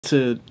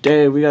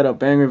today we got a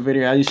banger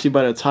video, as you see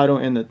by the title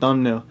and the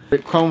thumbnail.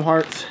 Chrome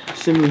Hearts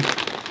sent me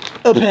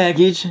a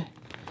package.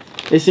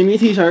 They sent me a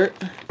t-shirt.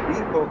 These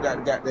folks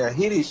got their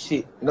hitty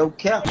shit, no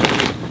cap.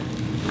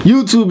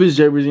 YouTube is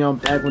Jay I'm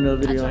back with another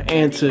video,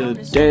 and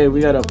today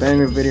we got a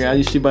banger video, as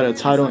you see by the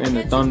title and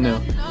the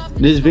thumbnail.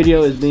 This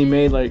video is being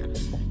made like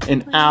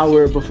an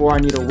hour before I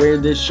need to wear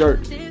this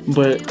shirt,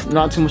 but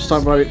not too much to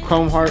talk about it.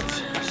 Chrome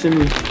Hearts sent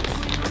me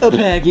a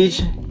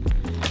package.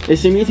 They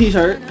sent me a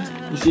t-shirt.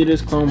 You see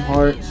this Chrome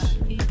Hearts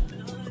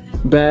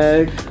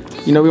bag.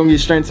 You know, we're gonna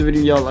get straight into the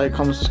video. Y'all like,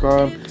 comment,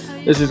 subscribe.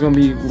 This is gonna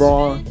be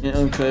raw and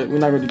uncut. We're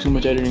not gonna do too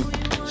much editing.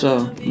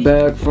 So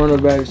bag, front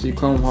of the bag, see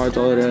Chrome Hearts,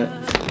 all of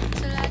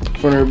that.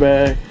 Front of the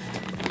bag,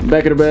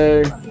 back of the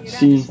bag,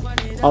 see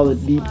all the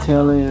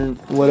detailing,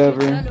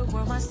 whatever,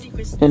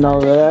 and all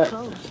of that.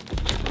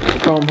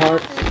 Chrome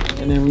Hearts,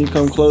 and then when you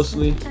come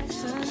closely,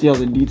 see all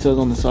the details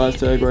on the size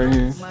tag right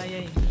here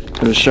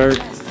for the shirt.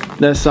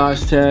 That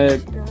size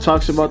tag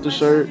talks about the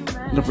shirt,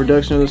 the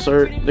production of the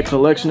shirt, the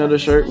collection of the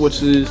shirt,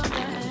 which is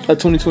a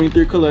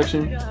 2023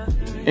 collection,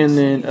 and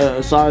then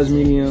a size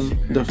medium,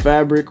 the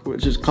fabric,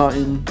 which is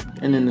cotton,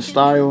 and then the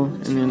style,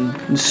 and then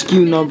the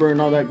SKU number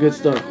and all that good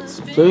stuff.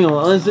 So we're gonna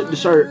unzip the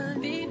shirt.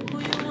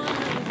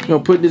 I'm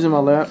gonna put this in my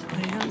lap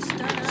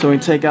so we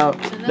take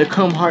out the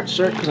Chrome Hearts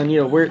shirt, because I need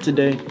to wear it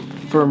today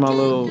for my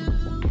little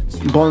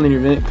bowling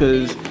event,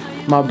 because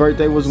my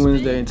birthday was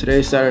Wednesday and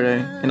today's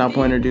Saturday, and I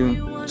plan to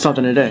do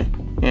something today,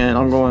 and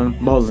I'm going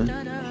bowling,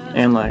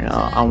 and like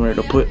I wanted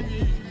to put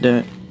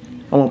that,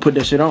 I want to put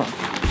that shit on.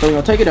 So we're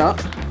gonna take it out,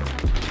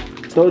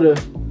 throw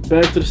the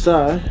bag to the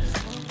side.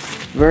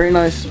 Very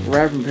nice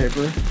wrapping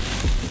paper,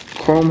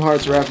 Chrome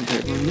Hearts wrapping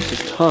paper. This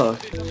is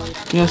tough.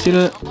 You guys see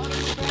that?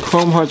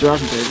 Chrome Hearts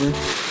wrapping paper.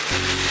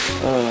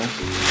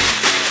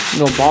 You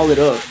know, ball it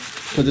up,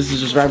 because this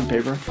is just wrapping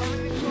paper.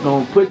 I'm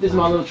gonna put this in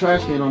my little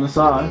trash can on the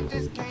side.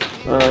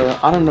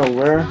 I don't know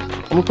where.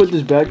 I'm gonna put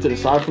this back to the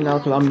side for now,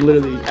 because I'm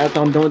literally, after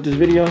I'm done with this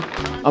video,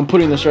 I'm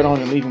putting the shirt on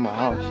and leaving my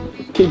house.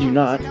 Kid you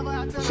not.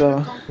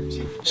 So,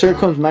 shirt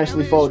comes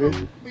nicely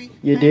folded.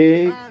 You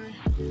dig?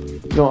 You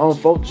gonna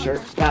unfold the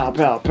shirt. Pow,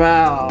 pow,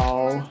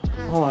 pow.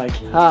 Oh my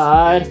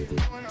god.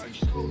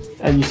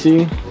 And you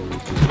see,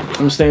 I'm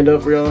gonna stand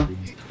up for y'all.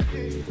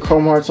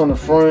 Chrome Hearts on the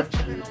front,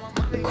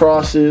 the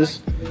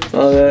crosses,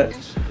 all that.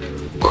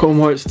 Chrome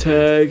Hearts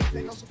tag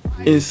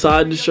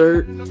inside the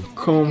shirt.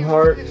 Chrome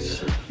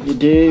Hearts, you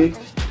dig?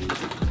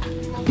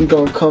 You're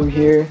gonna come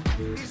here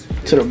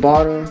to the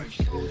bottom.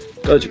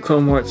 Got your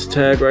Chrome Hearts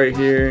tag right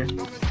here,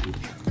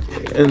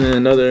 and then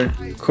another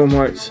Chrome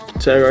Hearts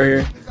tag right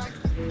here.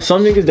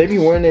 Some niggas, they be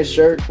wearing this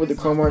shirt with the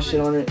Chrome Hearts shit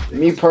on it.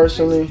 Me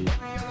personally,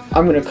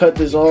 I'm gonna cut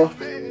this off,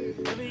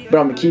 but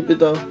I'm gonna keep it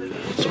though.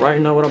 So right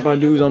now what I'm about to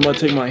do is I'm about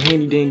to take my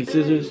handy dandy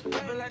scissors.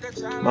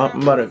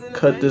 I'm about to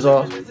cut this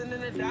off.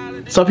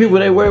 Some people,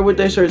 they wear it with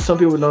their shirt, some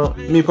people don't.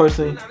 Me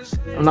personally,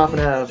 I'm not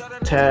gonna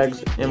have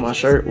tags in my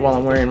shirt while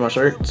I'm wearing my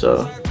shirt,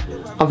 so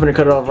I'm gonna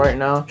cut it off right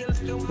now.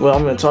 Well,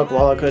 I'm gonna talk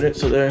while I cut it,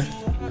 so there,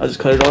 I just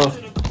cut it off.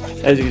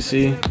 As you can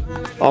see,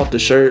 off the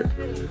shirt.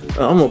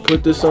 I'm gonna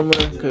put this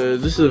somewhere,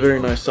 because this is a very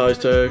nice size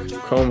tag.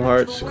 Chrome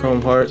Hearts,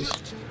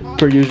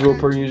 per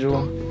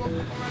usual.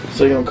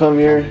 So you're gonna come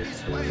here,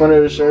 front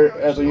of the shirt,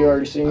 as you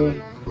already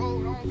seen,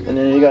 and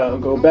then you gotta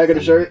go back of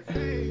the shirt.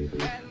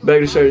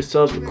 Back of the shirt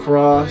itself,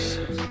 across,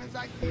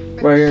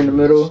 right here in the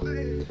middle.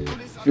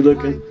 If you're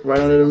looking right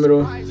under the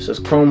middle, it says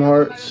Chrome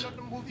Hearts,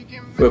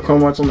 with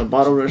Chrome Hearts on the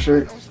bottom of the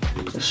shirt.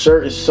 The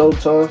shirt is so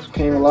tough,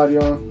 can't even lie to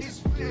y'all.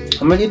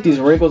 I'm gonna get these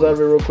wrinkles out of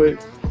it real quick,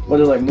 but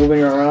just like moving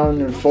it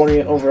around and folding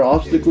it over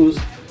obstacles,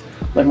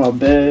 like my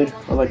bed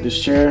or like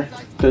this chair,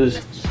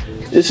 because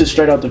this is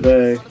straight out the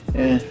bag,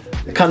 and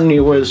I kind of need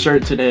to wear the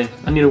shirt today.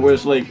 I need to wear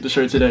the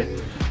shirt today.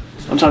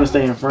 I'm trying to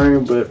stay in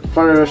frame, but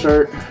front of the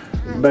shirt,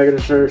 back of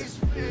the shirt,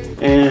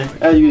 and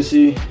as you can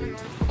see,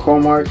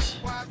 Chrome Hearts.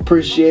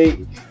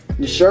 Appreciate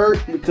the shirt,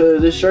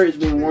 because this shirt is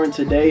being worn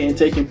today and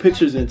taking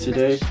pictures in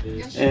today,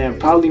 and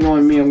probably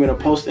knowing me, I'm gonna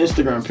post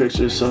Instagram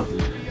pictures. So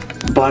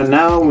by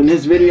now, when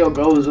this video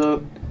goes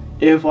up,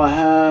 if I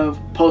have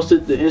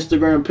posted the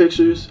Instagram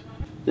pictures,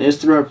 the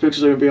Instagram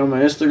pictures are gonna be on my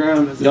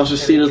Instagram. Y'all should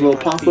see this little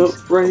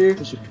pop-up right here.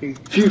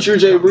 Future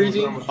Jay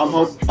Breezy.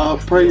 I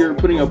pray you're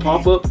putting a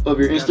pop-up of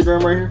your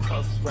Instagram right here.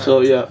 So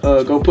yeah,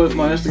 go put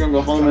my Instagram,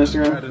 go follow my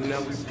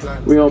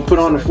Instagram. We're gonna put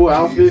on the full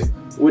outfit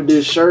with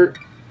this shirt.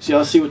 So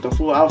y'all see what the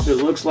full outfit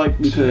looks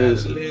like,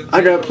 because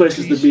I got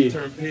places to be.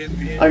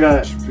 I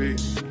got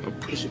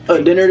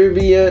a dinner to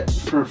be at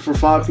for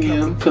 5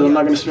 p.m. because I'm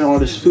not gonna spend all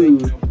this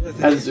food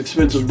at this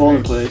expensive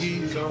bowling place,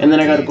 and then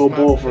I gotta go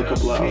bowl for a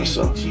couple hours.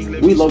 So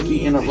we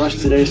low-key in a rush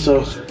today.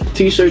 So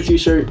t-shirt,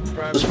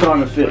 let's put on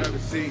the fit.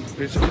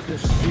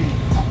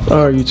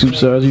 Alright YouTube,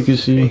 so as you can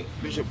see,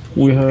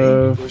 we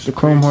have the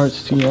Chrome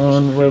Hearts tee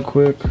on real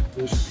quick.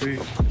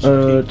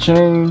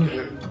 Chain,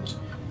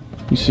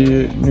 you see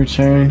it, new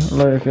chain.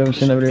 Like, if you haven't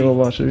seen that video, go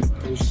watch it.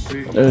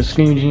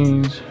 Skinny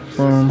jeans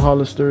from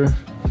HELLSTAR,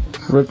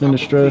 ripped and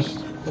distressed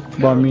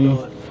by me.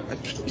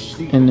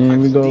 And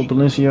then we go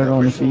Balenciaga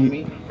on the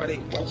feet.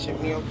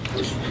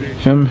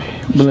 Him,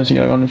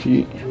 Balenciaga on the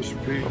feet.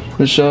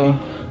 For sure.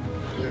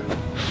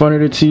 Front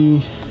of the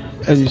tee,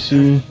 as you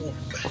see,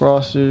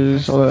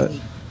 crosses, all that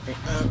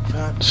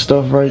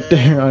stuff right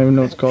there. I don't even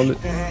know what to call it.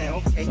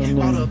 And then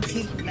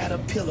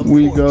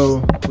we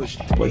go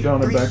like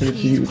down the back of the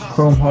tee with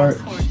chrome heart,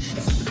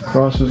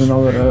 crosses, and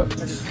all of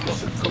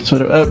that. So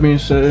that being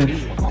said,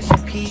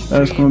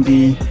 that's gonna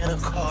be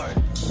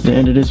the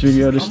end of this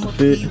video. This is the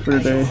fit for the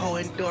day.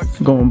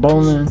 Going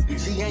bowling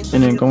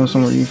and then going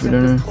somewhere to eat for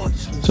dinner.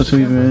 So 2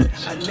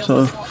 events.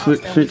 So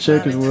fit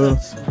check as well.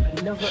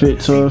 Fit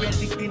tough.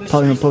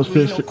 Probably gonna post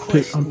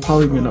pics. I'm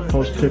probably gonna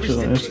post pictures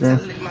on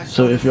Instagram.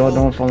 So if y'all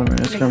don't follow me on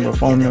Instagram, go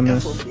follow me on there.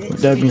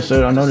 With that being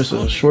said, I know this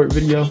is a short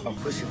video,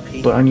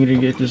 but I need to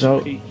get this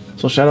out.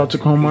 So shout out to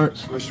Chrome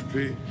Arts,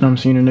 and I'm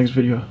seeing you in the next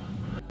video.